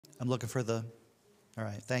I'm looking for the, all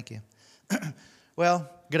right, thank you. Well,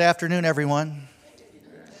 good afternoon, everyone.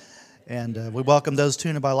 And we welcome those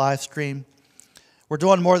tuning by live stream. We're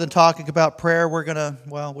doing more than talking about prayer. We're going to,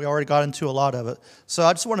 well, we already got into a lot of it. So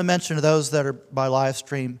I just want to mention to those that are by live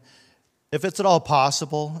stream, if it's at all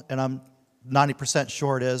possible, and I'm 90%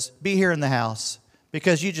 sure it is, be here in the house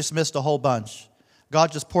because you just missed a whole bunch.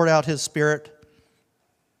 God just poured out His Spirit.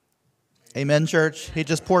 Amen, church? He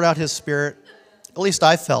just poured out His Spirit. At least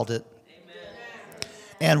I felt it.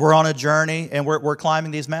 And we're on a journey, and we're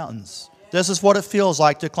climbing these mountains. This is what it feels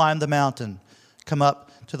like to climb the mountain, come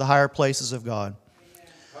up to the higher places of God.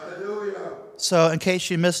 Hallelujah. So in case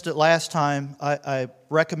you missed it last time, I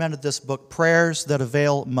recommended this book, Prayers That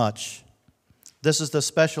Avail Much. This is the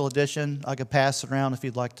special edition. I could pass it around if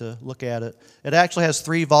you'd like to look at it. It actually has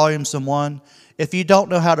 3 volumes in one. If you don't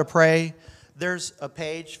know how to pray, there's a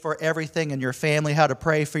page for everything in your family, how to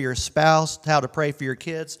pray for your spouse, how to pray for your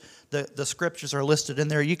kids. The scriptures are listed in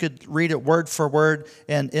there. You could read it word for word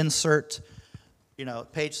and insert,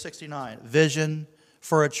 page 69, vision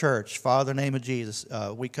for a church. Father, in the name of Jesus,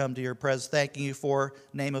 we come to your presence thanking you for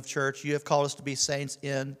name of church. You have called us to be saints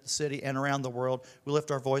in the city and around the world. We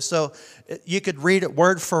lift our voice. So you could read it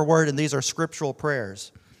word for word, and these are scriptural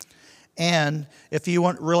prayers. And if you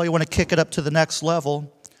really want to kick it up to the next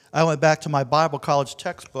level, I went back to my Bible college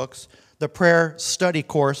textbooks, the prayer study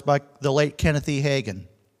course by the late Kenneth E. Hagin.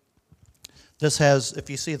 This has, if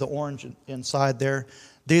you see the orange inside there,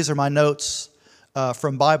 these are my notes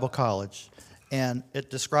from Bible college. And it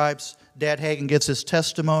describes, Dad Hagin gives his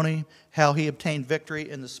testimony, how he obtained victory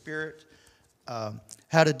in the Spirit,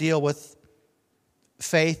 how to deal with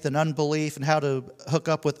faith and unbelief, and how to hook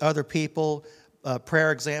up with other people,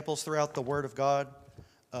 prayer examples throughout the Word of God.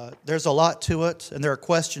 There's a lot to it, and there are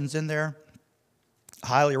questions in there.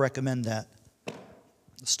 Highly recommend that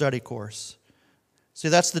study course. See,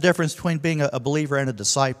 that's the difference between being a believer and a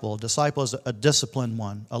disciple. A disciple is a disciplined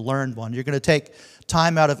one, a learned one. You're going to take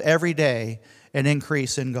time out of every day and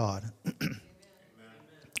increase in God.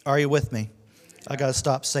 Are you with me? I got to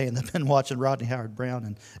stop saying that. I've been watching Rodney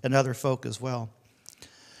Howard-Browne and other folk as well.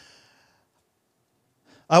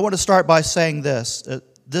 I want to start by saying this.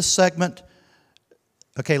 This segment,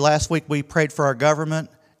 okay, last week we prayed for our government,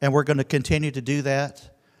 and we're going to continue to do that.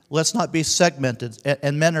 Let's not be segmented,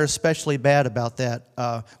 and men are especially bad about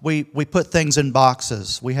that. We put things in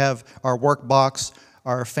boxes. We have our work box,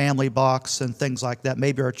 our family box, and things like that,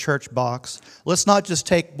 maybe our church box. Let's not just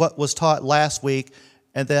take what was taught last week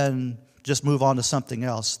and then just move on to something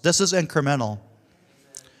else. This is incremental.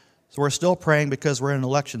 So we're still praying because we're in an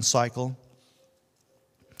election cycle.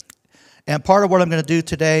 And part of what I'm going to do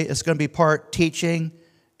today is going to be part teaching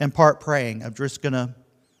and part praying. I'm just going to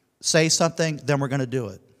say something, then we're going to do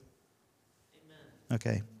it.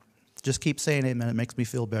 Okay, just keep saying amen. It makes me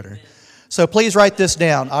feel better. Amen. So please write this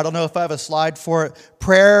down. I don't know if I have a slide for it.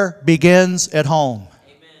 Prayer begins at home.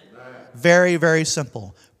 Amen. Very, very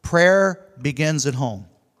simple. Prayer begins at home.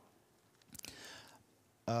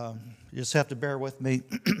 You just have to bear with me.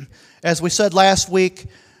 As we said last week,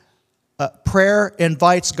 prayer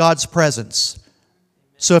invites God's presence.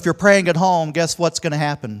 So if you're praying at home, guess what's going to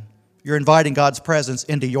happen? You're inviting God's presence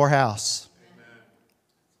into your house.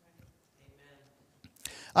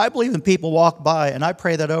 I believe when people walk by, and I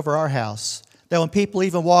pray that over our house, that when people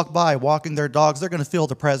even walk by, walking their dogs, they're going to feel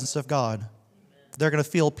the presence of God. They're going to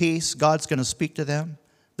feel peace. God's going to speak to them.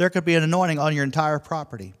 There could be an anointing on your entire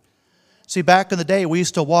property. See, back in the day, we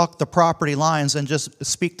used to walk the property lines and just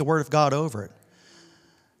speak the Word of God over it.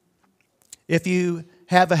 If you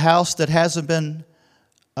have a house that hasn't been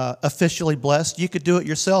officially blessed, you could do it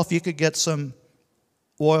yourself. You could get some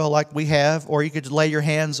oil like we have, or you could lay your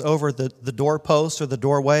hands over the doorpost or the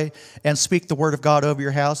doorway and speak the Word of God over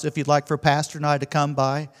your house if you'd like for Pastor and I to come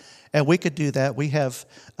by. And we could do that. We have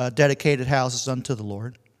dedicated houses unto the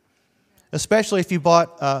Lord. Especially if you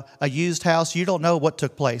bought a used house, you don't know what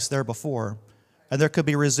took place there before. And there could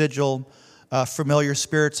be residual familiar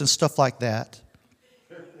spirits and stuff like that.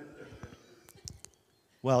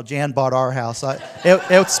 Well, Jan bought our house.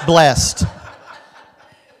 It's blessed.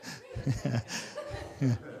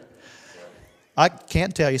 I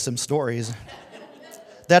can't tell you some stories.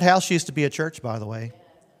 That house used to be a church, by the way.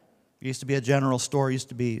 It used to be a general store. It used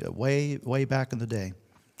to be way, way back in the day.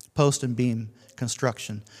 Post and beam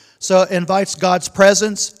construction. So it invites God's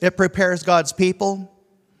presence. It prepares God's people.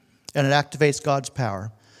 And it activates God's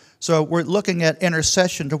power. So we're looking at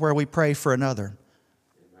intercession to where we pray for another.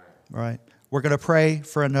 Right? We're going to pray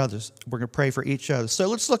for another. We're going to pray for each other. So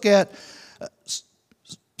let's look at...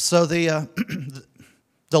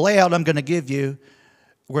 the layout I'm going to give you,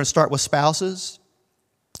 we're going to start with spouses,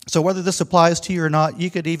 So whether this applies to you or not, you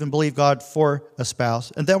could even believe God for a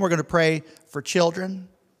spouse. And then we're going to pray for children.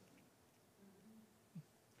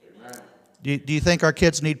 Do you think our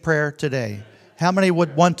kids need prayer today? How many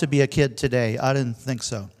would want to be a kid today? I didn't think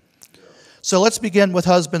so. So let's begin with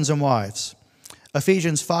husbands and wives.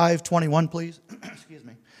 Ephesians 5:21, please. Excuse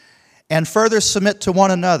me. And further submit to one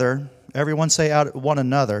another. Everyone say out one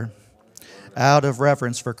another. Out of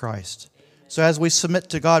reverence for Christ. So as we submit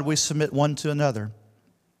to God, we submit one to another.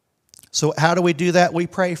 So how do we do that? We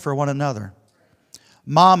pray for one another.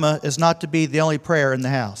 Mama is not to be the only prayer in the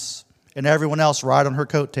house, and everyone else ride on her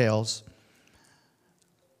coattails.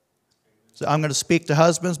 So I'm going to speak to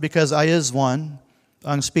husbands because I is one. I'm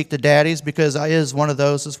going to speak to daddies because I is one of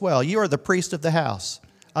those as well. You are the priest of the house.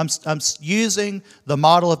 I'm using the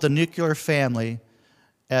model of the nuclear family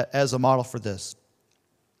as a model for this.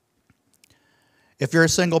 If you're a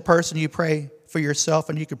single person, you pray for yourself,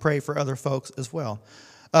 and you can pray for other folks as well.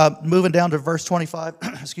 Moving down to verse 25,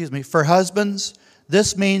 excuse me. For husbands,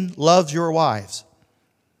 this means love your wives.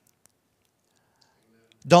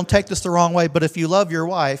 Don't take this the wrong way, but if you love your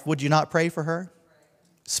wife, would you not pray for her?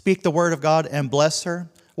 Speak the word of God and bless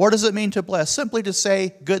her. What does it mean to bless? Simply to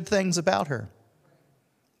say good things about her.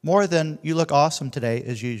 More than you look awesome today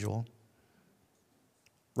as usual.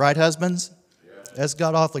 Right, husbands? It's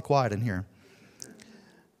got awfully quiet in here. I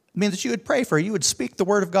mean that you would pray for her. You would speak the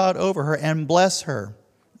word of God over her and bless her.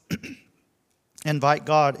 Invite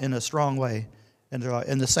God in a strong way. And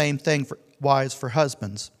the same thing for wives for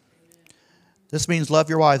husbands. This means love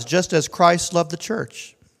your wives just as Christ loved the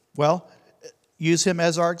church. Well, use him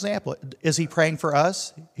as our example. Is he praying for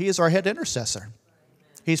us? He is our head intercessor.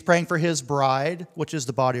 He's praying for his bride, which is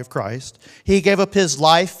the body of Christ. He gave up his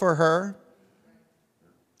life for her.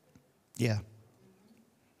 Yeah.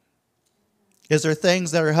 Is there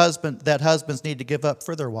things that husbands need to give up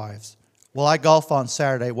for their wives? Well, I golf on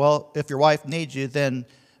Saturday. Well, if your wife needs you, then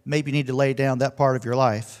maybe you need to lay down that part of your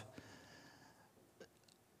life.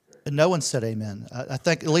 And no one said amen. I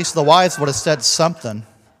think at least the wives would have said something.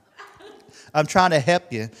 I'm trying to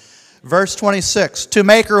help you. Verse 26, to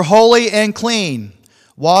make her holy and clean,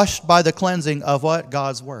 washed by the cleansing of what?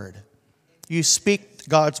 God's word. You speak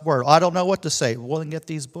God's word. I don't know what to say. Well, then get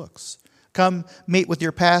these books. Come meet with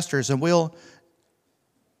your pastors and we'll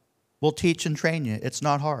teach and train you. It's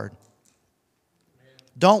not hard.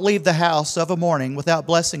 Don't leave the house of a morning without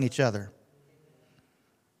blessing each other.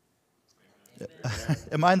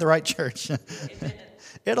 Am I in the right church?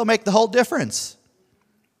 It'll make the whole difference.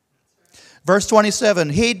 Verse 27,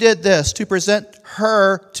 he did this to present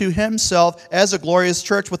her to himself as a glorious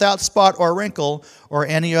church without spot or wrinkle or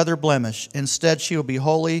any other blemish. Instead, she will be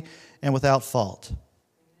holy and without fault.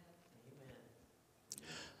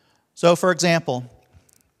 So, for example,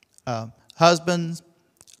 husbands,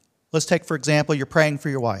 let's take, for example, you're praying for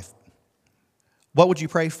your wife. What would you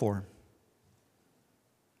pray for?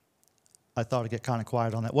 I thought I'd get kind of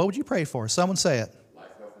quiet on that. What would you pray for? Someone say it. Life,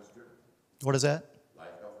 health, and strength. What is that? Life,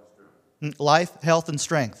 health, and strength. Life, health, and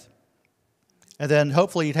strength. And then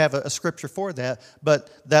hopefully you'd have a scripture for that, but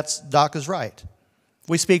Doc is right.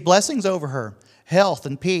 We speak blessings over her, health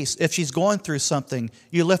and peace. If she's going through something,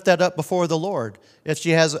 you lift that up before the Lord. If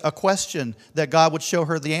she has a question, that God would show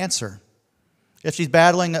her the answer. If she's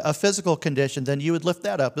battling a physical condition, then you would lift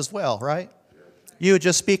that up as well, right? You would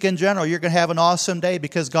just speak in general. You're going to have an awesome day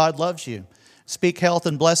because God loves you. Speak health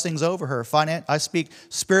and blessings over her. I speak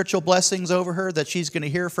spiritual blessings over her that she's going to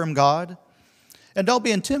hear from God. And don't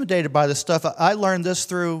be intimidated by this stuff. I learned this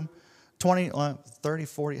through 20, 30,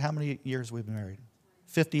 40, how many years we've been married?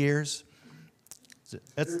 50 years?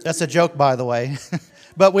 That's a joke, by the way.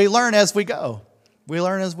 But we learn as we go. We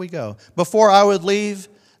learn as we go. Before I would leave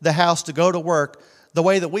the house to go to work, the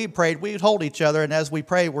way that we prayed, we would hold each other, and as we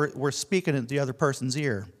pray, we're speaking in the other person's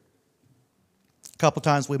ear. A couple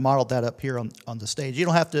times we modeled that up here on the stage. You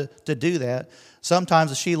don't have to do that.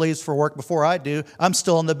 Sometimes if she leaves for work before I do, I'm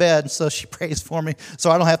still in the bed, so she prays for me,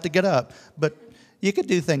 so I don't have to get up. But you could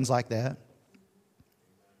do things like that.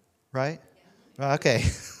 Right? Okay.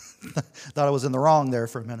 Thought I was in the wrong there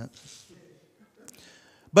for a minute.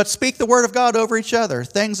 But speak the word of God over each other.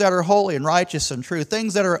 Things that are holy and righteous and true.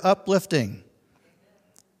 Things that are uplifting.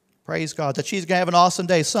 Praise God. That she's going to have an awesome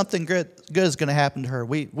day. Something good is going to happen to her.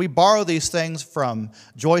 We borrow these things from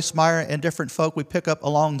Joyce Meyer and different folk we pick up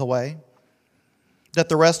along the way. That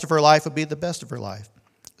the rest of her life would be the best of her life.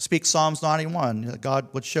 Speak Psalms 91. That God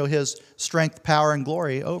would show his strength, power, and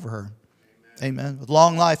glory over her. Amen. With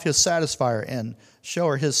long life, he'll satisfy her and show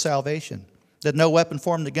her his salvation. That no weapon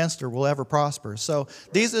formed against her will ever prosper. So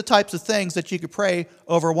these are the types of things that you could pray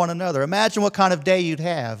over one another. Imagine what kind of day you'd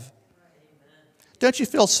have. Don't you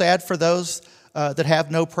feel sad for those that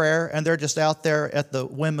have no prayer and they're just out there at the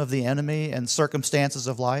whim of the enemy and circumstances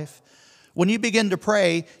of life. When you begin to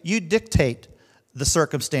pray, you dictate the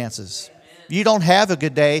circumstances. You don't have a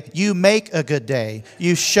good day, you make a good day.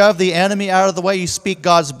 You shove the enemy out of the way, you speak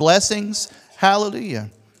God's blessings.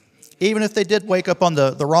 Hallelujah. Even if they did wake up on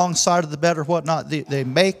the wrong side of the bed or whatnot, they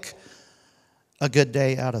make a good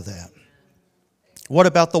day out of that. What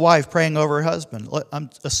about the wife praying over her husband? I'm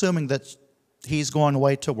assuming that he's going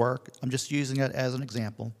away to work. I'm just using it as an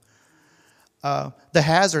example. The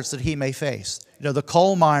hazards that he may face. You know, the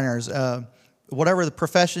coal miners, whatever the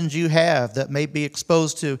professions you have that may be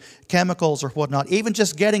exposed to chemicals or whatnot. Even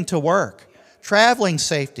just getting to work. Traveling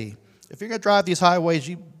safety. If you're going to drive these highways,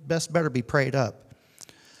 you better be prayed up.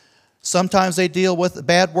 Sometimes they deal with a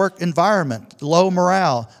bad work environment, low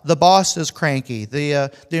morale. The boss is cranky.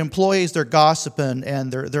 The employees, they're gossiping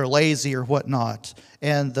and they're lazy or whatnot.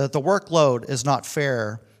 And the workload is not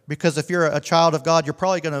fair. Because if you're a child of God, you're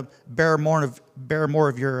probably going to bear more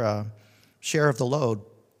of your share of the load.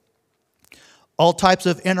 All types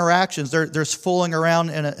of interactions. There's fooling around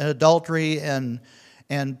in adultery and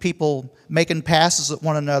people making passes at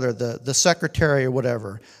one another, the secretary or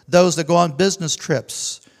whatever. Those that go on business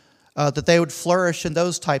trips. That they would flourish in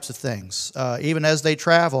those types of things, even as they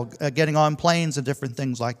travel, getting on planes and different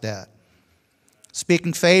things like that.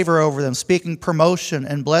 Speaking favor over them, speaking promotion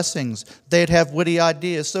and blessings. They'd have witty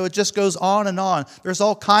ideas. So it just goes on and on. There's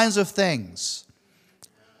all kinds of things.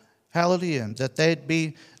 Hallelujah. That they'd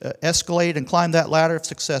be escalate and climb that ladder of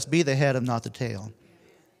success, be the head and not the tail.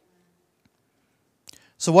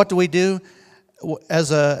 So what do we do?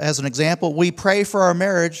 As an example, we pray for our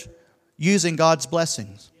marriage using God's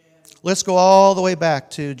blessings. Let's go all the way back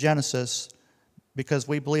to Genesis because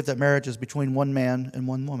we believe that marriage is between one man and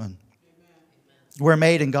one woman. Amen. We're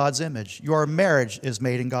made in God's image. Your marriage is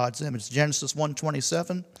made in God's image. Genesis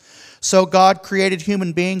 1:27. So God created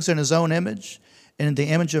human beings in His own image. And in the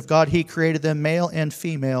image of God, He created them, male and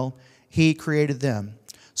female. He created them.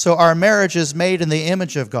 So our marriage is made in the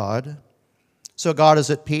image of God. So God is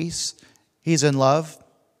at peace. He's in love.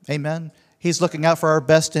 Amen. He's looking out for our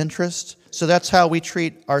best interest. So that's how we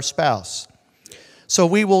treat our spouse. So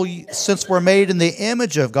we will, since we're made in the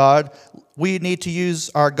image of God, we need to use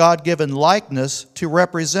our God-given likeness to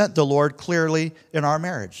represent the Lord clearly in our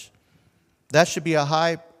marriage. That should be a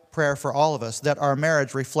high prayer for all of us, that our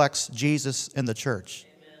marriage reflects Jesus in the church.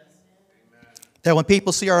 Amen. That when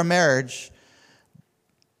people see our marriage,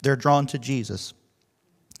 they're drawn to Jesus.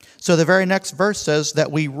 So the very next verse says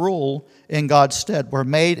that we rule in God's stead. We're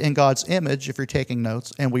made in God's image, if you're taking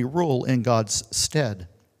notes, and we rule in God's stead.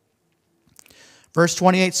 Verse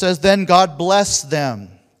 28 says, Then God blessed them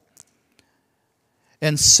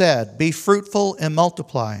and said, Be fruitful and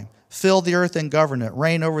multiply. Fill the earth and govern it.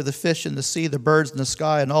 Reign over the fish in the sea, the birds in the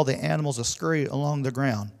sky, and all the animals that scurry along the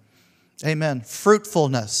ground. Amen.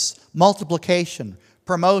 Fruitfulness, multiplication,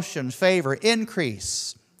 promotion, favor,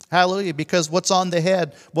 increase. Hallelujah, because what's on the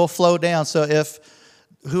head will flow down. So if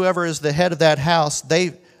whoever is the head of that house,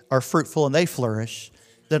 they are fruitful and they flourish,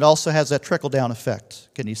 that also has that trickle-down effect.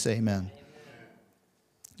 Can you say amen? Amen?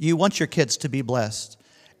 You want your kids to be blessed,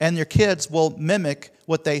 and your kids will mimic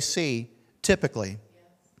what they see typically.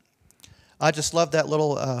 I just love that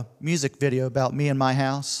little music video about me and my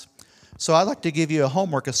house. So I'd like to give you a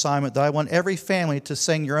homework assignment that I want every family to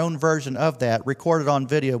sing your own version of that, record it on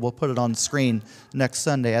video. We'll put it on the screen next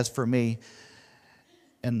Sunday, as for me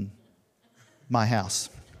and my house.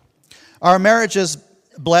 Our marriage is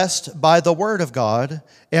blessed by the Word of God,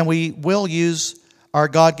 and we will use our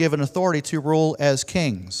God-given authority to rule as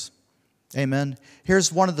kings. Amen.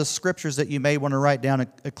 Here's one of the scriptures that you may want to write down,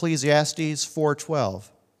 Ecclesiastes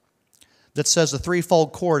 4:12, that says the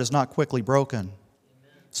threefold cord is not quickly broken.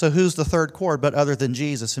 So who's the third cord but other than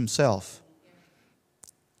Jesus Himself?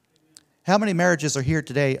 How many marriages are here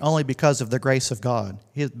today only because of the grace of God,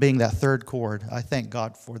 He being that third cord? I thank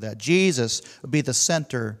God for that. Jesus would be the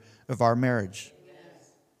center of our marriage.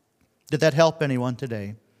 Did that help anyone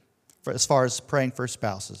today as far as praying for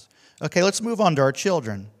spouses? Okay, let's move on to our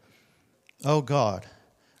children. Oh God,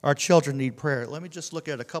 our children need prayer. Let me just look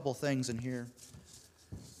at a couple things in here.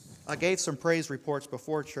 I gave some praise reports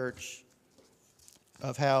before church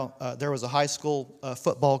of how there was a high school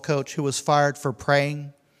football coach who was fired for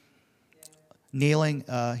praying, kneeling.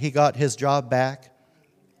 He got his job back.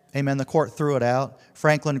 Amen. The court threw it out.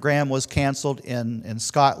 Franklin Graham was canceled in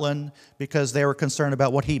Scotland because they were concerned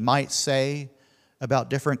about what he might say about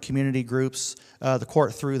different community groups. The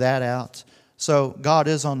court threw that out. So God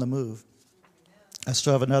is on the move. I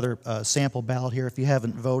still have another sample ballot here if you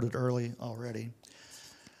haven't voted early already.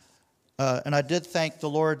 And I did thank the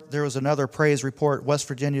Lord. There was another praise report, West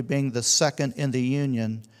Virginia being the second in the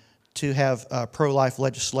union to have pro-life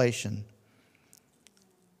legislation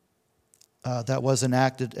that was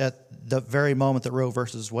enacted at the very moment that Roe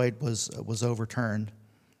versus Wade was overturned.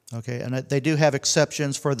 Okay, and they do have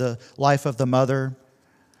exceptions for the life of the mother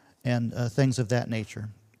and things of that nature.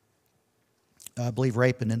 I believe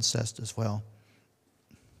rape and incest as well.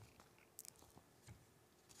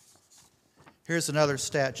 Here's another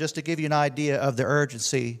stat, just to give you an idea of the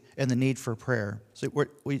urgency and the need for prayer. So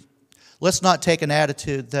let's not take an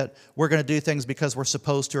attitude that we're going to do things because we're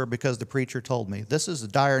supposed to or because the preacher told me. This is a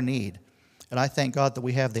dire need, and I thank God that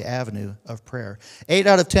we have the avenue of prayer. 8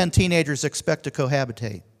 out of 10 teenagers expect to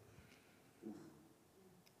cohabitate.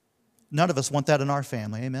 None of us want that in our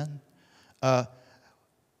family, amen?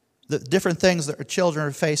 The different things that our children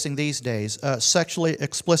are facing these days, sexually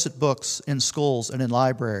explicit books in schools and in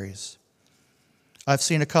libraries. I've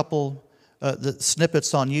seen a couple the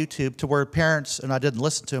snippets on YouTube to where parents, and I didn't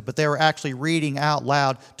listen to it, but they were actually reading out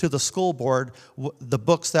loud to the school board the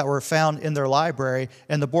books that were found in their library,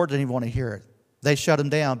 and the board didn't even want to hear it. They shut them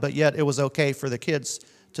down, but yet it was okay for the kids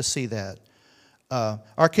to see that.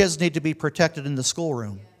 Our kids need to be protected in the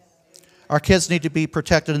schoolroom. Our kids need to be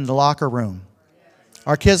protected in the locker room.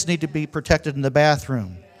 Our kids need to be protected in the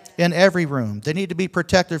bathroom, in every room. They need to be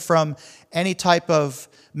protected from any type of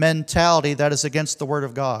mentality that is against the Word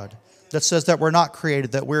of God, that says that we're not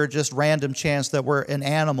created, that we're just random chance, that we're an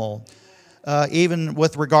animal. Even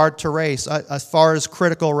with regard to race, as far as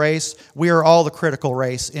critical race, we are all the critical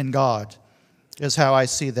race in God, is how I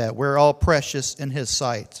see that. We're all precious in His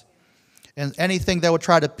sight. And anything that would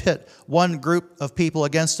try to pit one group of people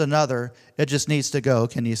against another, it just needs to go.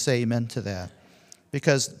 Can you say amen to that?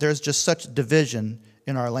 Because there's just such division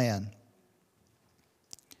in our land.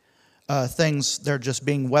 Things, they're just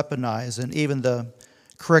being weaponized, and even the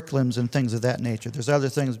curriculums and things of that nature. There's other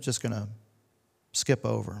things I'm just going to skip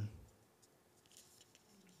over.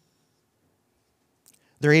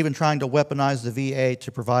 They're even trying to weaponize the VA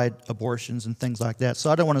to provide abortions and things like that. So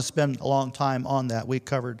I don't want to spend a long time on that. We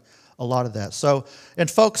covered a lot of that. So in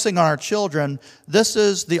focusing on our children, this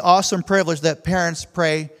is the awesome privilege that parents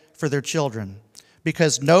pray for their children,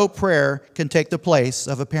 because no prayer can take the place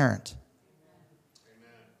of a parent.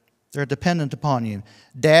 They're dependent upon you.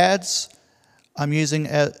 Dads,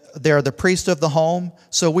 they're the priest of the home,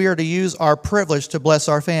 so we are to use our privilege to bless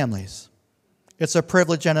our families. It's a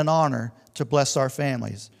privilege and an honor to bless our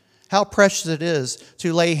families. How precious it is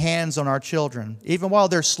to lay hands on our children, even while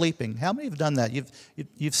they're sleeping. How many have done that?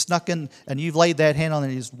 You've snuck in and you've laid that hand on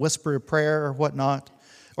them and you just whisper a prayer or whatnot.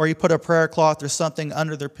 Or you put a prayer cloth or something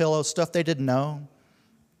under their pillow, stuff they didn't know.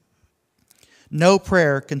 No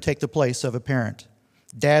prayer can take the place of a parent.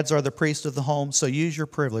 Dads are the priest of the home, so use your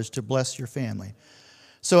privilege to bless your family.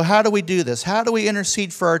 So how do we do this? How do we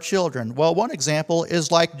intercede for our children? Well, one example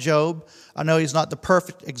is like Job. I know he's not the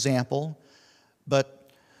perfect example,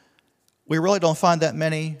 but we really don't find that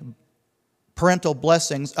many parental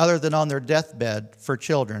blessings other than on their deathbed for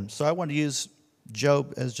children. So I want to use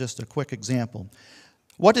Job as just a quick example.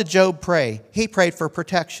 What did Job pray? He prayed for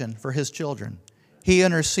protection for his children. He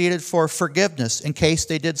interceded for forgiveness in case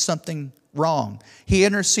they did something wrong. He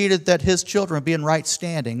interceded that his children would be in right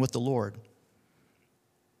standing with the Lord,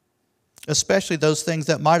 especially those things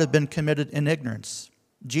that might have been committed in ignorance.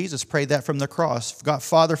 Jesus prayed that from the cross. God,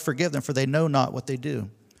 Father, forgive them, for they know not what they do.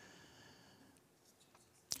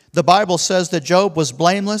 The Bible says that Job was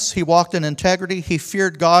blameless. He walked in integrity. He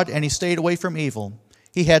feared God, and he stayed away from evil.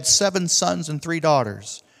 He had 7 sons and 3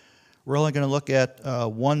 daughters. We're only going to look at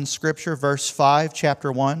one scripture, verse 5,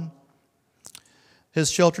 chapter 1.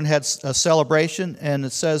 His children had a celebration, and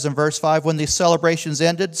it says in verse 5, when these celebrations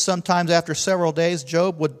ended, sometimes after several days,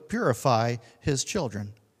 Job would purify his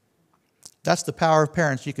children. That's the power of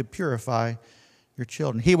parents. You could purify your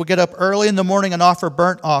children. He would get up early in the morning and offer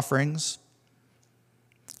burnt offerings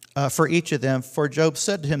for each of them. For Job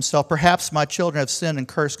said to himself, perhaps my children have sinned and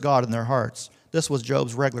cursed God in their hearts. This was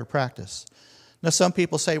Job's regular practice. Now, some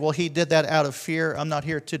people say, well, he did that out of fear. I'm not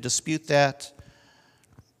here to dispute that.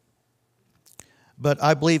 But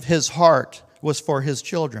I believe his heart was for his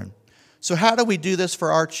children. So how do we do this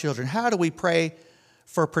for our children? How do we pray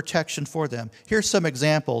for protection for them? Here's some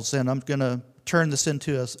examples, and I'm going to turn this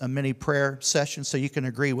into a mini prayer session so you can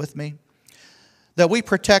agree with me. That we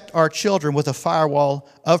protect our children with a firewall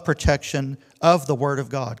of protection of the Word of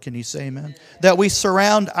God. Can you say amen? That we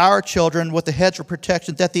surround our children with a hedge of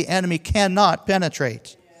protection that the enemy cannot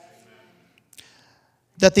penetrate.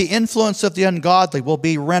 That the influence of the ungodly will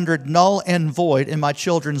be rendered null and void in my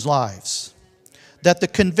children's lives. that the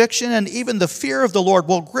conviction and even the fear of the Lord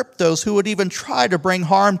will grip those who would even try to bring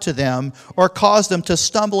harm to them or cause them to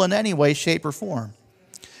stumble in any way, shape, or form.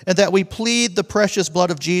 And that we plead the precious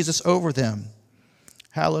blood of Jesus over them.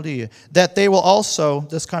 Hallelujah. That they will also,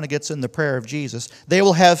 this kind of gets in the prayer of Jesus, they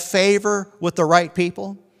will have favor with the right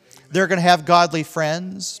people. They're going to have godly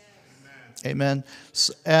friends. Amen.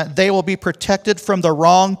 They will be protected from the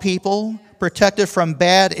wrong people, protected from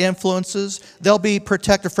bad influences. They'll be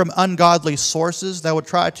protected from ungodly sources that would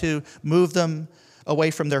try to move them away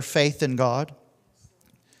from their faith in God.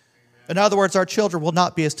 In other words, our children will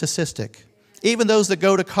not be a statistic. Even those that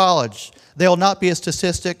go to college, they will not be a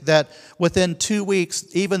statistic that within 2 weeks,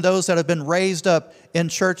 even those that have been raised up in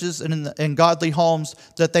churches and in godly homes,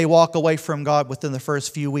 that they walk away from God within the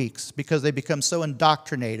first few weeks because they become so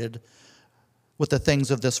indoctrinated with the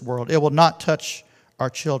things of this world. It will not touch our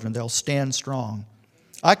children. They'll stand strong.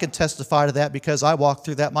 I can testify to that because I walked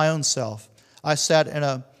through that my own self. I sat in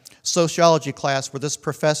a sociology class where this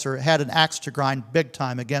professor had an axe to grind big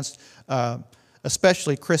time against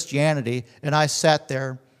especially Christianity, and I sat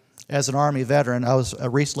there as an Army veteran. I was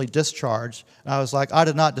recently discharged, and I was like, I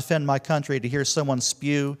did not defend my country to hear someone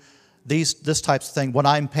spew this type of thing when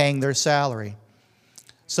I'm paying their salary.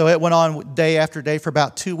 So it went on day after day for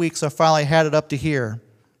about 2 weeks. I finally had it up to here.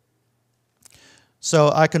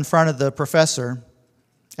 So I confronted the professor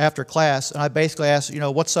after class, and I basically asked,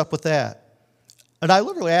 what's up with that? And I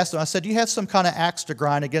literally asked him, I said, do you have some kind of axe to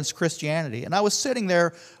grind against Christianity? And I was sitting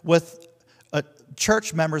there with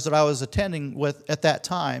church members that I was attending with at that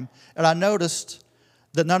time, and I noticed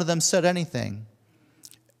that none of them said anything.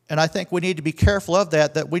 And I think we need to be careful of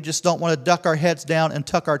that we just don't want to duck our heads down and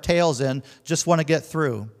tuck our tails in, just want to get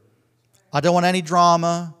through. I don't want any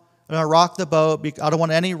drama. I don't rock the boat. I don't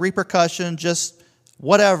want any repercussion, just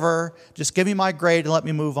whatever. Just give me my grade and let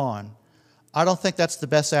me move on. I don't think that's the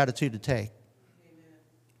best attitude to take.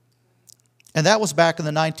 And that was back in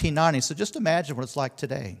the 1990s, so just imagine what it's like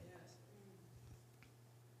today.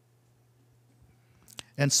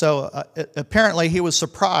 And so apparently he was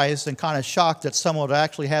surprised and kind of shocked that someone would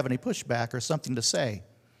actually have any pushback or something to say.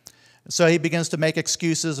 So he begins to make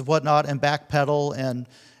excuses and whatnot and backpedal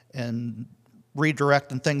and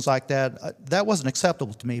redirect and things like that. That wasn't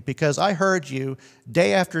acceptable to me because I heard you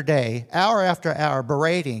day after day, hour after hour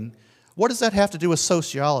berating. What does that have to do with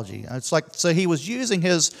sociology? It's like, so he was using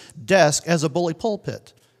his desk as a bully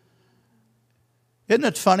pulpit. Isn't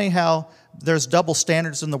it funny how there's double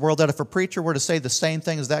standards in the world that if a preacher were to say the same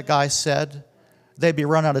thing as that guy said, they'd be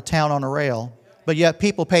run out of town on a rail. But yet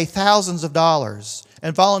people pay thousands of dollars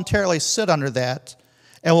and voluntarily sit under that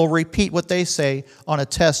and will repeat what they say on a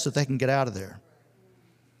test so they can get out of there.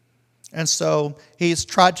 And so he's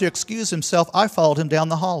tried to excuse himself. I followed him down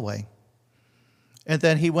the hallway. And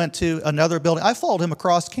then he went to another building. I followed him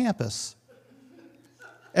across campus.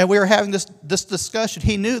 And we were having this discussion.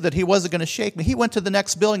 He knew that he wasn't going to shake me. He went to the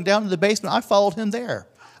next building down in the basement. I followed him there.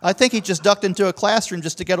 I think he just ducked into a classroom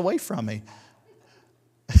just to get away from me.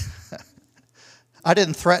 I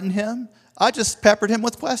didn't threaten him. I just peppered him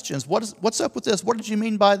with questions. What's up with this? What did you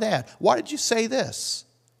mean by that? Why did you say this?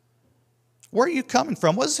 Where are you coming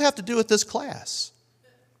from? What does this have to do with this class?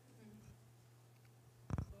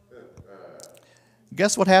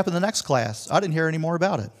 Guess what happened in the next class? I didn't hear any more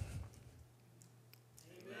about it.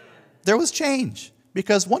 There was change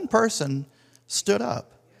because one person stood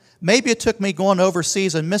up. Maybe it took me going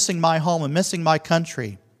overseas and missing my home and missing my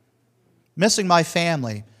country, missing my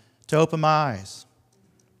family to open my eyes.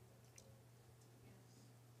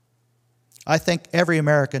 I think every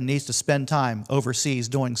American needs to spend time overseas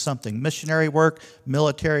doing something, missionary work,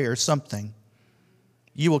 military, or something.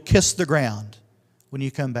 You will kiss the ground when you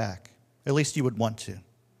come back. At least you would want to.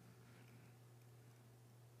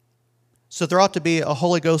 So there ought to be a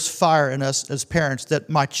Holy Ghost fire in us as parents that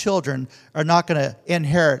my children are not going to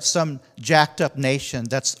inherit some jacked up nation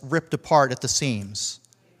that's ripped apart at the seams.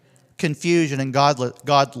 Confusion and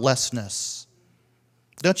godlessness.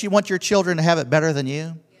 Don't you want your children to have it better than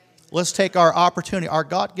you? Let's take our opportunity, our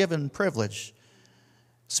God-given privilege,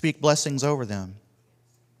 speak blessings over them.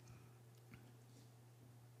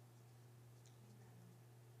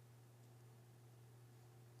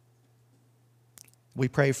 We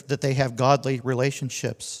pray that they have godly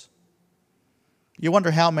relationships. You wonder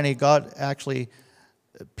how many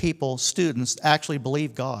students actually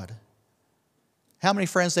believe God. How many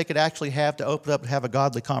friends they could actually have to open up and have a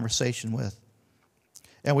godly conversation with.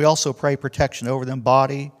 And we also pray protection over them,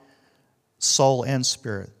 body, soul, and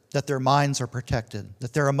spirit. That their minds are protected.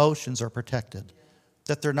 That their emotions are protected.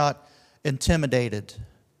 That they're not intimidated.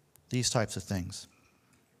 These types of things.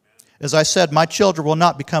 As I said, my children will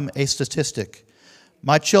not become a statistic.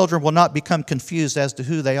 My children will not become confused as to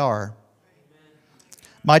who they are.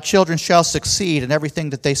 My children shall succeed in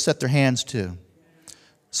everything that they set their hands to.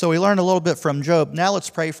 So we learned a little bit from Job. Now let's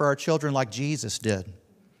pray for our children like Jesus did.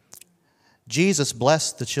 Jesus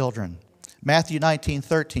blessed the children. Matthew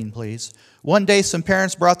 19:13, please. One day some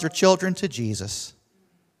parents brought their children to Jesus.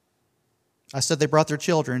 I said they brought their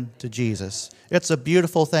children to Jesus. It's a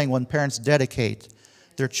beautiful thing when parents dedicate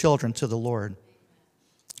their children to the Lord.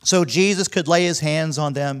 So Jesus could lay his hands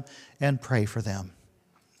on them and pray for them.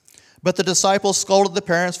 But the disciples scolded the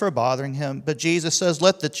parents for bothering him. But Jesus says,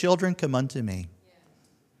 let the children come unto me.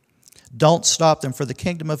 Don't stop them, for the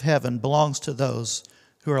kingdom of heaven belongs to those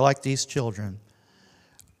who are like these children.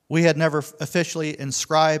 We had never officially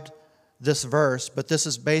inscribed this verse, but this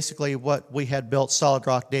is basically what we had built Solid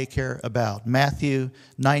Rock Daycare about. Matthew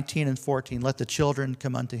 19:14, let the children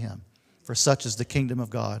come unto him, for such is the kingdom of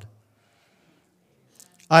God.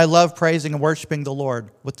 I love praising and worshiping the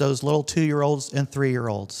Lord with those little 2-year-olds and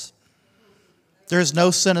 3-year-olds. There's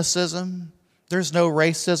no cynicism. There's no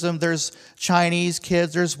racism. There's Chinese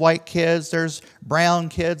kids. There's white kids. There's brown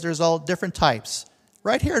kids. There's all different types.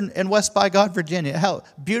 Right here in West by God, Virginia. How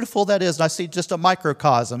beautiful that is. And I see just a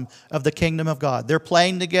microcosm of the kingdom of God. They're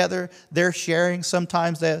playing together. They're sharing.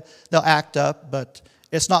 Sometimes they'll act up, but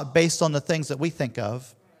it's not based on the things that we think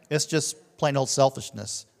of. It's just plain old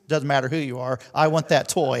selfishness. Doesn't matter who you are. I want that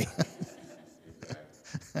toy.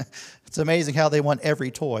 It's amazing how they want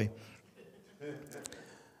every toy.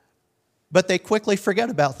 But they quickly forget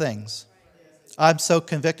about things. I'm so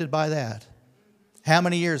convicted by that. How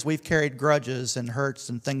many years we've carried grudges and hurts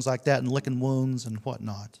and things like that and licking wounds and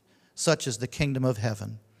whatnot. Such is the kingdom of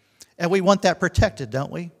heaven. And we want that protected,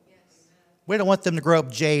 don't we? We don't want them to grow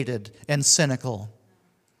up jaded and cynical.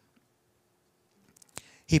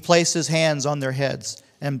 He placed his hands on their heads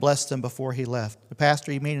and blessed them before he left.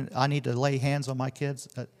 Pastor, you mean I need to lay hands on my kids?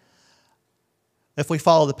 If we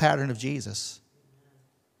follow the pattern of Jesus.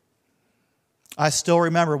 I still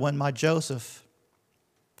remember when my Joseph,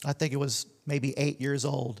 I think it was maybe 8 years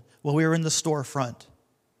old, when we were in the storefront.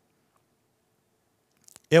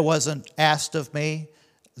 It wasn't asked of me.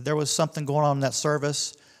 There was something going on in that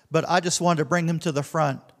service. But I just wanted to bring him to the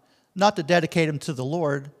front, not to dedicate him to the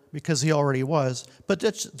Lord, because he already was, but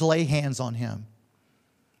just to lay hands on him.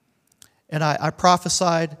 And I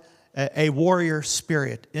prophesied a warrior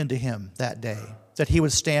spirit into him that day, that he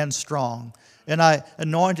would stand strong. And I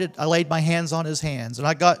laid my hands on his hands,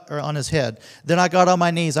 and on his head. Then I got on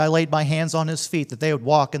my knees, I laid my hands on his feet, that they would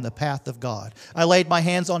walk in the path of God. I laid my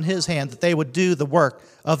hands on his hand, that they would do the work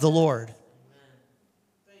of the Lord.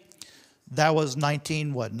 That was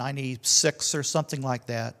 96 or something like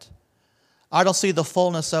that. I don't see the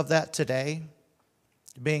fullness of that today,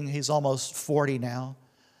 he's almost 40 now.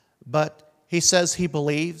 But he says he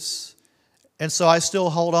believes. And so I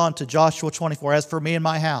still hold on to Joshua 24. As for me and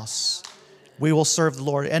my house, we will serve the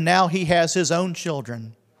Lord. And now he has his own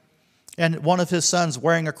children. And one of his sons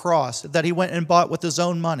wearing a cross that he went and bought with his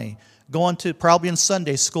own money. Going to probably in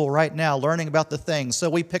Sunday school right now, learning about the things. So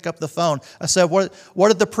we pick up the phone. I said, what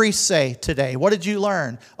did the priest say today? What did you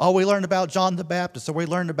learn? Oh, we learned about John the Baptist. Or we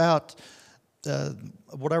learned about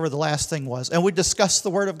whatever the last thing was. And we discussed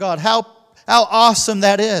the Word of God. How awesome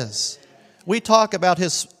that is. We talk about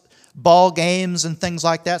his ball games and things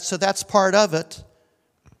like that. So that's part of it.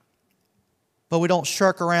 But we don't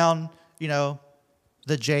shirk around,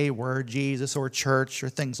 the J word, Jesus or church or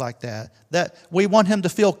things like that. That we want him to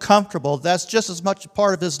feel comfortable. That's just as much a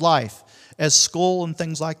part of his life as school and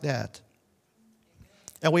things like that.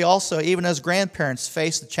 And we also, even as grandparents,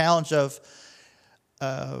 face the challenge of,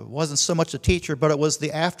 wasn't so much a teacher, but it was the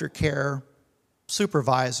aftercare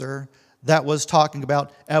supervisor that was talking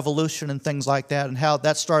about evolution and things like that, and how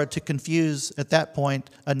that started to confuse, at that point,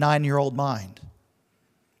 a 9-year-old mind.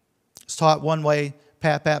 It's taught one way,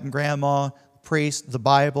 Pap and Grandma, priest, the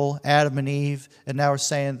Bible, Adam and Eve, and now we're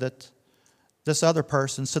saying that this other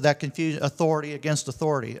person, so that confusion, authority against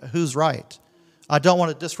authority, who's right? I don't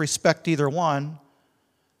want to disrespect either one,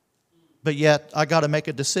 but yet I got to make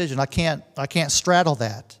a decision. I can't straddle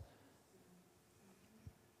that.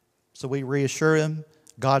 So we reassure him,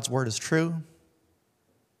 God's word is true.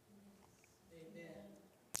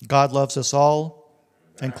 God loves us all,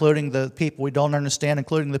 including the people we don't understand,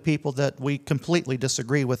 including the people that we completely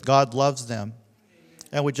disagree with. God loves them.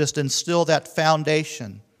 And we just instill that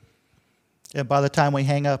foundation. And by the time we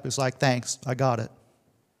hang up, it's like, thanks, I got it.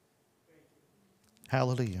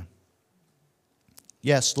 Hallelujah.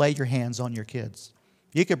 Yes, lay your hands on your kids.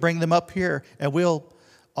 You could bring them up here, and we'll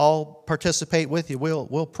all participate with you.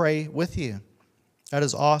 We'll pray with you. That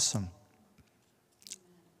is awesome.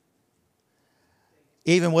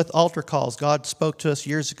 Even with altar calls, God spoke to us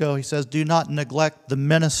years ago. He says, do not neglect the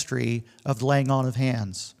ministry of the laying on of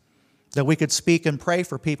hands. That we could speak and pray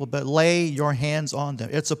for people, but lay your hands on them.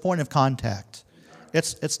 It's a point of contact.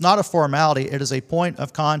 It's not a formality. It is a point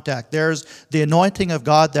of contact. There's the anointing of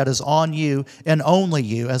God that is on you and only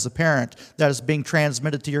you as a parent that is being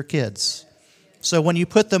transmitted to your kids. So when you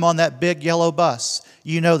put them on that big yellow bus,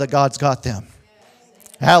 you know that God's got them.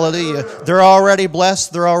 Hallelujah. They're already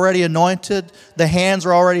blessed. They're already anointed. The hands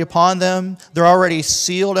are already upon them. They're already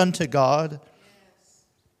sealed unto God.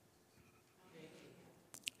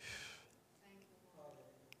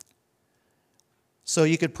 So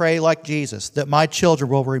you could pray like Jesus, that my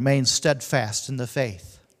children will remain steadfast in the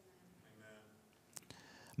faith.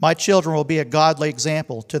 My children will be a godly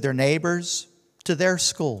example to their neighbors, to their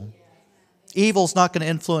school. Evil's not going to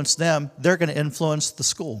influence them. They're going to influence the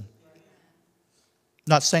school.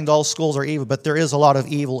 Not saying all schools are evil, but there is a lot of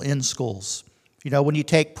evil in schools. You know, when you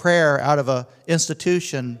take prayer out of an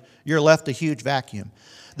institution, you're left a huge vacuum.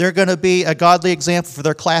 They're going to be a godly example for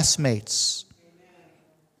their classmates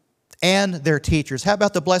and their teachers. How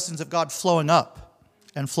about the blessings of God flowing up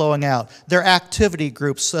and flowing out? Their activity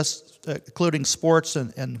groups, including sports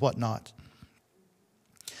and whatnot.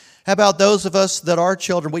 How about those of us that are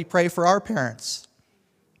children, we pray for our parents,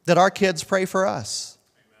 that our kids pray for us.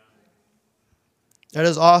 It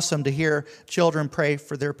is awesome to hear children pray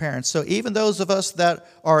for their parents. So even those of us that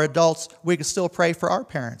are adults, we can still pray for our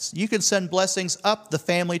parents. You can send blessings up the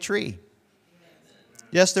family tree.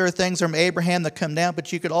 Yes, there are things from Abraham that come down,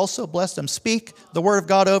 but you could also bless them. Speak the word of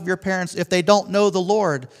God over your parents. If they don't know the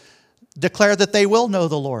Lord, declare that they will know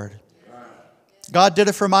the Lord. God did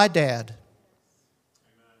it for my dad.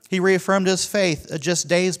 He reaffirmed his faith just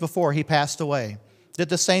days before he passed away. Did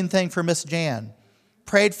the same thing for Miss Jan.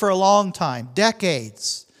 Prayed for a long time,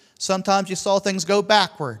 decades. Sometimes you saw things go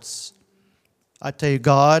backwards. I tell you,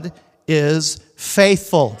 God is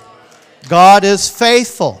faithful. God is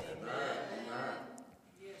faithful.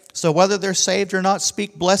 So whether they're saved or not,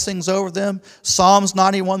 speak blessings over them. Psalms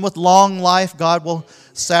 91, with long life, God will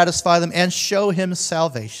satisfy them and show him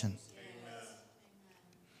salvation.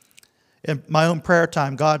 In my own prayer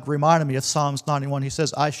time, God reminded me of Psalms 91. He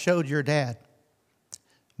says, I showed your dad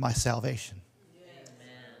my salvation.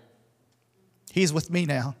 He's with me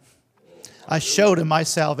now. I showed him my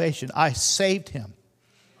salvation. I saved him.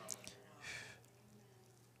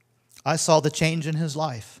 I saw the change in his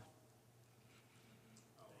life.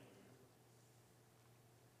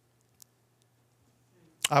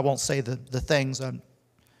 I won't say the things.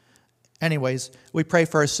 Anyways, we pray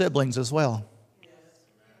for our siblings as well.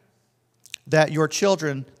 That your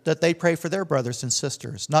children, that they pray for their brothers and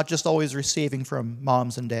sisters, not just always receiving from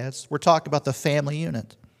moms and dads. We're talking about the family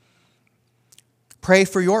unit. Pray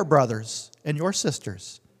for your brothers and your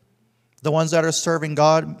sisters, the ones that are serving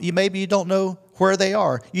God. Maybe you don't know where they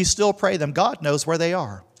are. You still pray them. God knows where they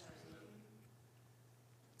are.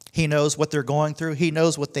 He knows what they're going through. He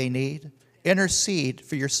knows what they need. Intercede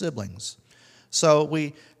for your siblings. So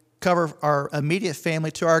we cover our immediate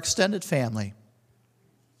family to our extended family.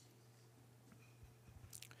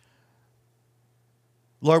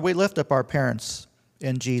 Lord, we lift up our parents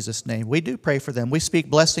in Jesus' name. We do pray for them. We speak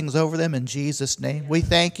blessings over them in Jesus' name. We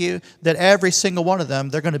thank you that every single one of them,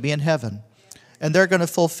 they're going to be in heaven. And they're going to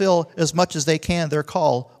fulfill as much as they can their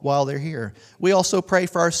call while they're here. We also pray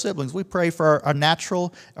for our siblings. We pray for our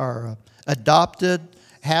natural, our adopted,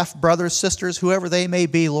 half-brothers, sisters, whoever they may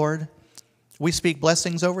be, Lord. We speak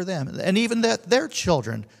blessings over them. And even their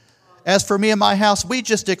children. As for me and my house, we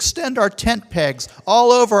just extend our tent pegs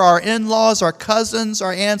all over our in-laws, our cousins,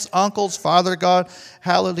 our aunts, uncles, Father God,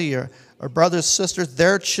 hallelujah, our brothers, sisters,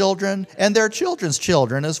 their children, and their children's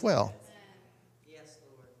children as well. Yes,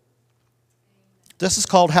 Lord. This is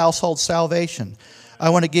called household salvation. I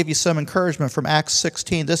want to give you some encouragement from Acts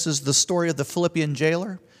 16. This is the story of the Philippian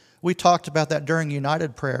jailer. We talked about that during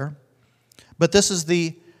United Prayer. But this is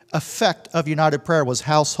the effect of United Prayer, was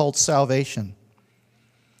household salvation.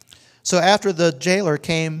 So after the jailer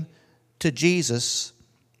came to Jesus,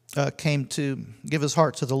 came to give his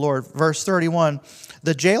heart to the Lord, verse 31,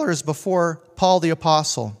 the jailer is before Paul the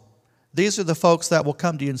apostle. These are the folks that will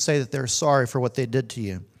come to you and say that they're sorry for what they did to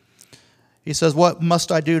you. He says, what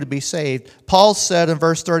must I do to be saved? Paul said in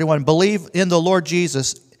verse 31, believe in the Lord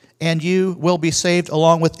Jesus, and you will be saved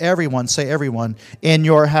along with everyone, say everyone, in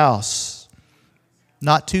your house.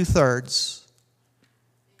 Not 2/3.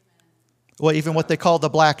 Well, even what they call the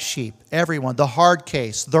black sheep. Everyone, the hard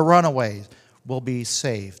case, the runaway will be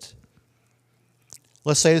saved.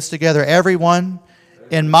 Let's say this together. Everyone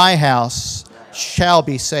in my house shall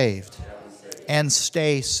be saved and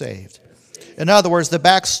stay saved. In other words, the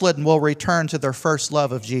backslidden will return to their first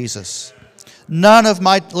love of Jesus. None of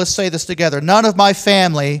my, let's say this together, none of my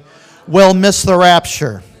family will miss the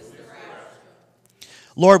rapture.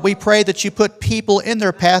 Lord, we pray that you put people in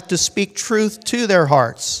their path to speak truth to their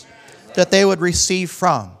hearts, that they would receive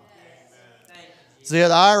from. The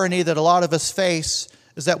irony that a lot of us face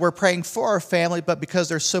is that we're praying for our family, but because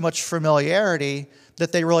there's so much familiarity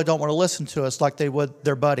that they really don't want to listen to us like they would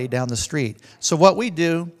their buddy down the street. So what we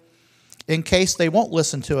do, in case they won't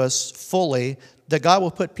listen to us fully, that God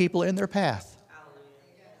will put people in their path.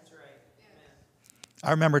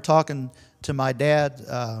 I remember talking to my dad.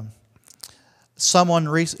 Someone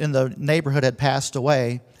in the neighborhood had passed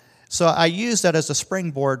away. So I used that as a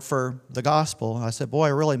springboard for the gospel. I said, boy,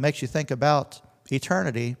 it really makes you think about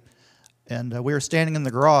eternity. And we were standing in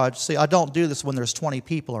the garage. See, I don't do this when there's 20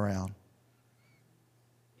 people around.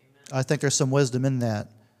 I think there's some wisdom in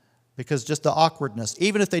that. Because just the awkwardness,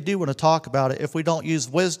 even if they do want to talk about it, if we don't use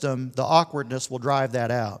wisdom, the awkwardness will drive that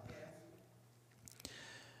out.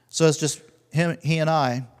 So it's just he and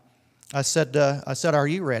I said, are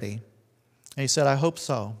you ready? And he said, I hope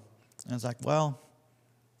so. And I was like, well,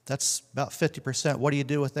 that's about 50%. What do you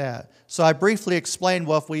do with that? So I briefly explained,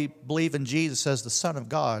 well, if we believe in Jesus as the Son of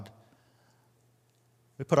God,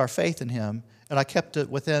 we put our faith in him. And I kept it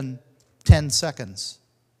within 10 seconds,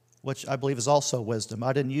 which I believe is also wisdom.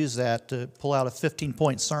 I didn't use that to pull out a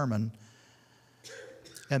 15-point sermon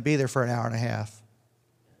and be there for an hour and a half.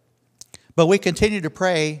 But we continue to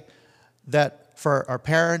pray that for our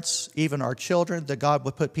parents, even our children, that God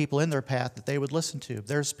would put people in their path that they would listen to.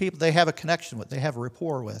 There's people they have a connection with, they have a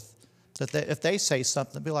rapport with, that if they say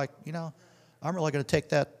something, they'll be like, I'm really going to take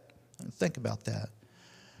that and think about that.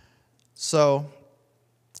 So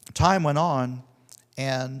time went on,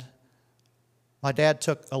 and my dad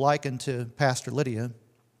took a liking to Pastor Lydia,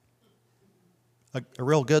 a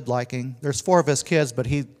real good liking. There's 4 of his kids, but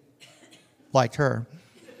he liked her.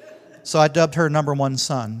 So I dubbed her number 1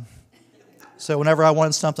 son. So whenever I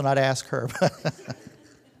wanted something, I'd ask her.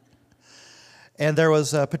 And there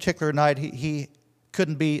was a particular night he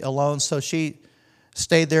couldn't be alone, so she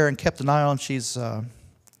stayed there and kept an eye on him. She's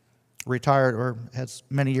retired or has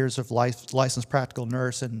many years of licensed practical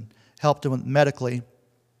nurse and helped him medically.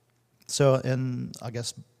 So, and I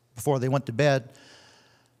guess before they went to bed,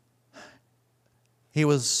 he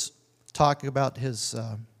was talking about his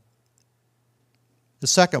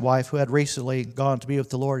second wife, who had recently gone to be with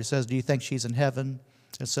the Lord. He says, do you think she's in heaven?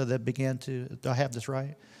 And so they began to, do I have this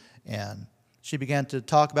right? And she began to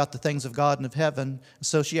talk about the things of God and of heaven.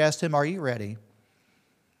 So she asked him, are you ready?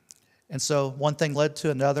 And so one thing led to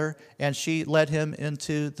another, and she led him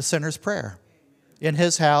into the sinner's prayer in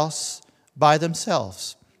his house by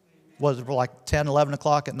themselves. Was it like 10, 11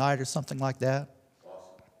 o'clock at night or something like that?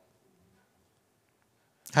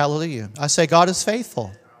 Hallelujah. I say God is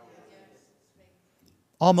faithful.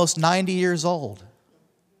 Almost 90 years old.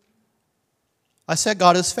 I said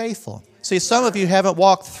God is faithful. See, some of you haven't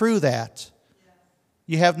walked through that.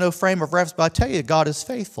 You have no frame of reference, but I tell you, God is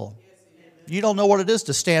faithful. You don't know what it is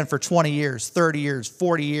to stand for 20 years, 30 years,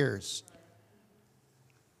 40 years.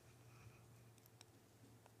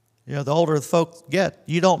 The older the folk get,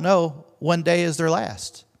 you don't know when day is their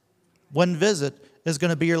last. When visit is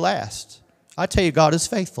going to be your last. I tell you, God is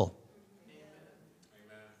faithful.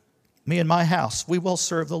 Me and my house, we will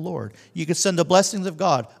serve the Lord. You can send the blessings of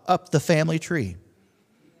God up the family tree.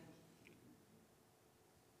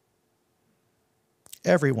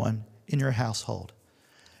 Everyone in your household.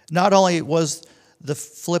 Not only was the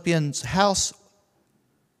Philippians' house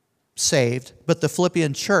saved, but the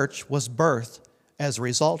Philippian church was birthed as a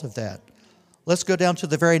result of that. Let's go down to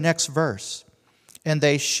the very next verse. And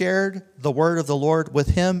they shared the word of the Lord with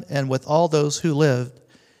him and with all those who lived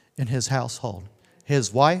in his household.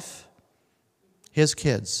 His wife, his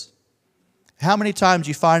kids. How many times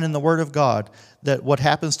you find in the Word of God that what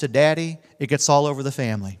happens to daddy, it gets all over the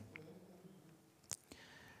family?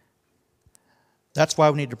 That's why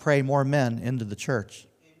we need to pray more men into the church.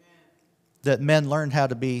 That men learn how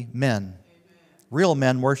to be men. Real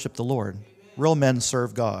men worship the Lord. Real men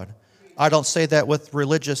serve God. I don't say that with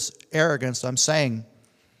religious arrogance. I'm saying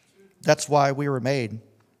that's why we were made.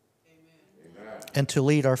 And to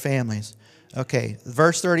lead our families. Okay,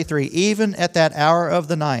 verse 33, even at that hour of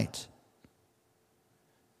the night,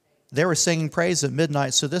 they were singing praise at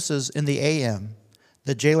midnight, so this is in the a.m.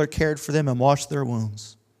 The jailer cared for them and washed their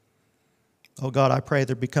wounds. Oh God, I pray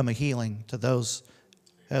there become a healing to those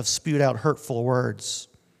who have spewed out hurtful words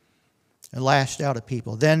and lashed out at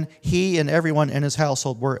people. Then he and everyone in his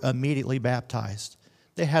household were immediately baptized.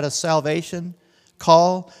 They had a salvation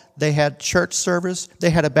call. They had church service. They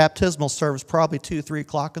had a baptismal service probably 2, 3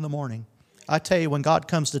 o'clock in the morning. I tell you, when God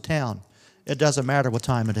comes to town, it doesn't matter what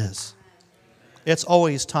time it is. It's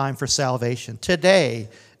always time for salvation. Today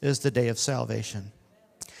is the day of salvation.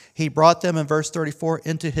 He brought them, in verse 34,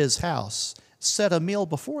 into his house, set a meal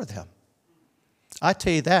before them. I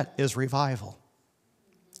tell you, that is revival.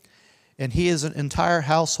 And he is an entire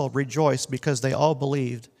household rejoiced because they all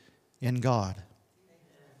believed in God.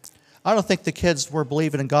 I don't think the kids were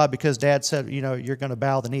believing in God because Dad said, you're going to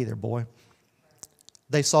bow the knee there, boy.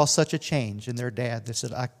 They saw such a change in their dad. They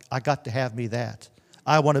said, I got to have me that.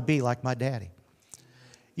 I want to be like my daddy.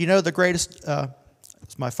 The greatest,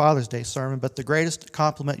 it's my Father's Day sermon, but the greatest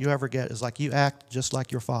compliment you ever get is like, you act just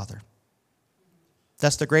like your father.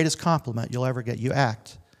 That's the greatest compliment you'll ever get. You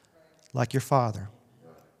act like your father.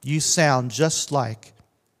 You sound just like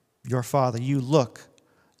your father. You look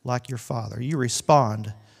like your father. You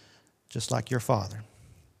respond just like your father.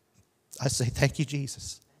 I say, thank you,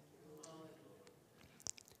 Jesus.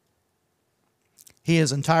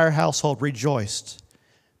 His entire household rejoiced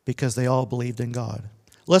because they all believed in God.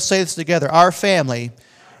 Let's say this together. Our family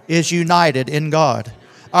is united in God.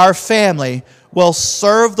 Our family will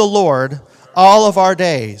serve the Lord all of our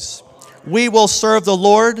days. We will serve the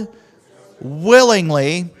Lord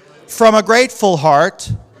willingly, from a grateful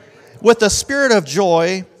heart, with a spirit of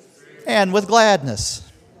joy, and with gladness.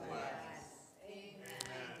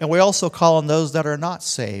 And we also call on those that are not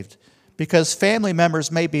saved, because family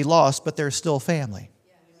members may be lost, but they're still family.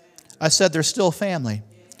 I said they're still family.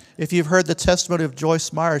 If you've heard the testimony of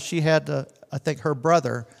Joyce Myers, she had, I think her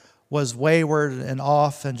brother was wayward and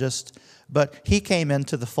off but he came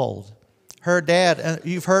into the fold. Her dad, and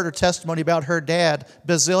you've heard her testimony about her dad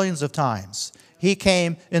bazillions of times. He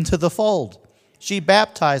came into the fold. She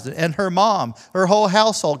baptized it, and her mom, her whole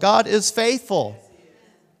household. God is faithful.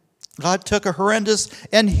 God took a horrendous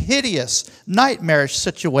and hideous nightmarish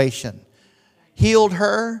situation, healed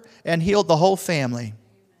her, and healed the whole family.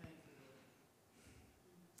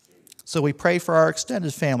 So we pray for our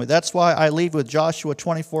extended family. That's why I leave with Joshua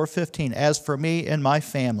 24:15. As for me and my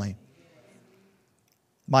family,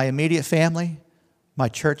 my immediate family, my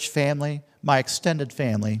church family, my extended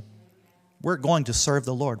family, we're going to serve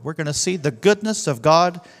the Lord. We're going to see the goodness of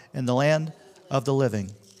God in the land of the living.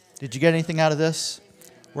 Did you get anything out of this?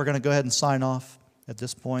 We're going to go ahead and sign off at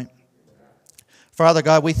this point. Father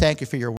God, we thank you for your word.